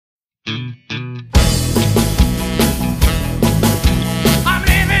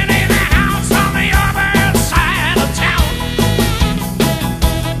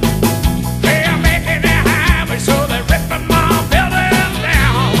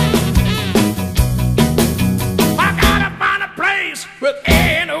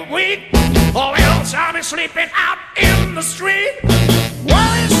sleeping out in the street.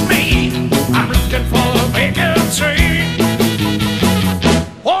 Woe is me, I'm looking for a vacancy.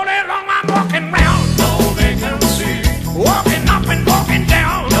 All day long I'm walking round, no vacancy. Walking up and walking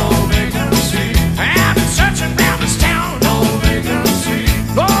down, no vacancy. I've been searching round this town, no vacancy.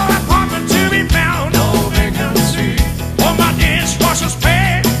 No apartment to be found, no vacancy. For my dishwasher's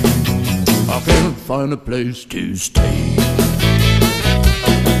pay, I can't find a place to stay.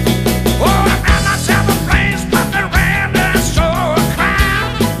 Oh, I found myself a place, but the rent is so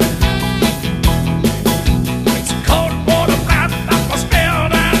crowded. It's a cold water flat that was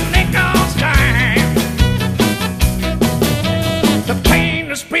built in Lincoln's time. The paint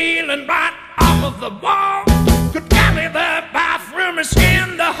is peeling right off of the wall. Could tell me the bathroom is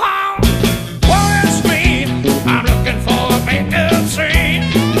in the hall. Woe is me, I'm looking for a vacancy.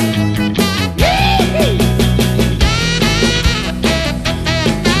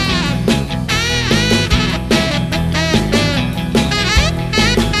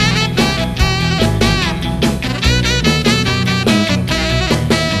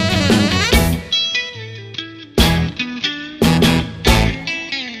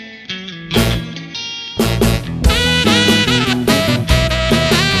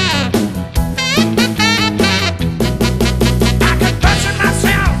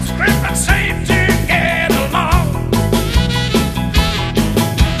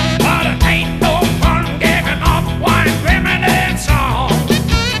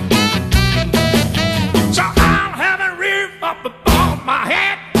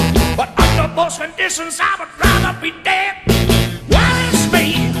 Conditions, I would rather be dead. Well, it's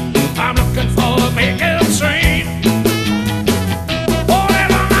me, I'm looking for a vacancy. All day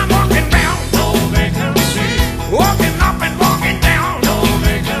long I'm walking round, no vacancy. Walking up and walking down, no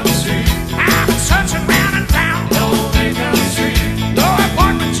vacancy. I've been searching round and round, no vacancy. No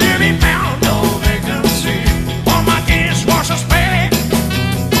apartment to be found, no vacancy. On my dishwasher's pay,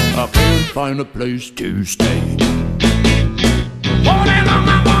 I can't find a place to stay. All day long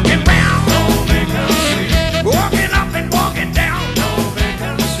I'm walking round, no vacancy.